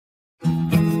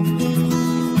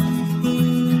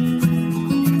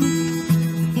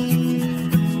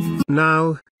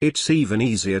Now, it's even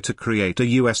easier to create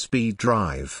a USB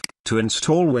drive. To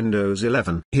install Windows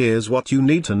 11, here's what you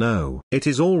need to know. It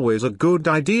is always a good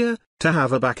idea to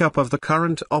have a backup of the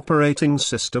current operating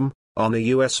system on a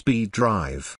USB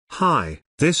drive. Hi,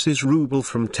 this is Rubel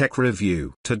from Tech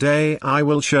Review. Today I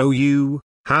will show you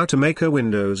how to make a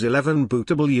Windows 11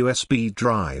 bootable USB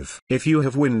drive. If you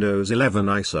have Windows 11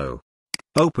 ISO,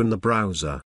 open the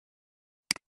browser.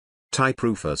 Type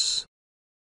Rufus.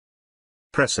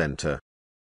 Press Enter.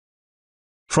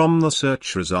 From the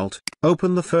search result,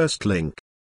 open the first link.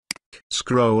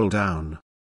 Scroll down.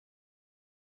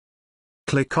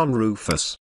 Click on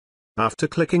Rufus. After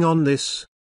clicking on this,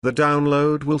 the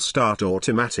download will start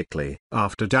automatically.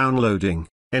 After downloading,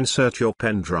 insert your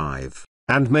pen drive,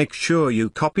 and make sure you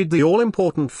copied the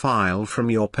all-important file from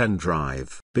your pen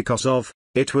drive, because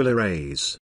it will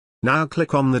erase. Now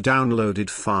click on the downloaded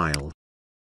file.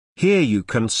 Here you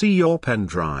can see your pen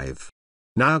drive.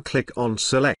 Now click on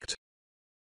Select.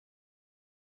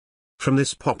 From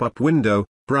this pop-up window,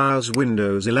 browse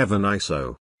Windows 11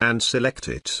 ISO, and select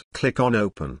it. Click on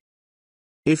Open.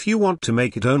 If you want to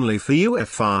make it only for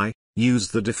UEFI, use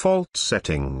the default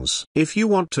settings. If you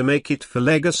want to make it for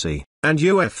Legacy and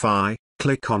UEFI,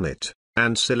 click on it,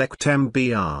 and select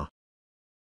MBR.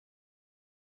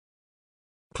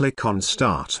 Click on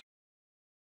Start.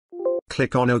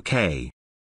 Click on OK.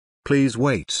 Please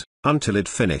wait until it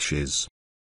finishes.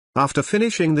 After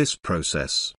finishing this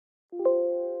process,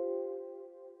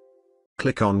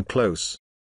 click on Close.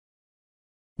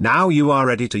 Now you are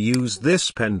ready to use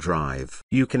this pen drive.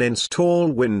 You can install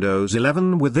Windows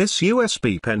 11 with this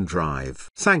USB pen drive.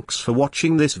 Thanks for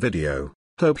watching this video.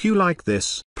 Hope you like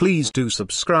this. Please do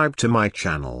subscribe to my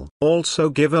channel. Also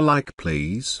give a like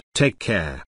please. Take care.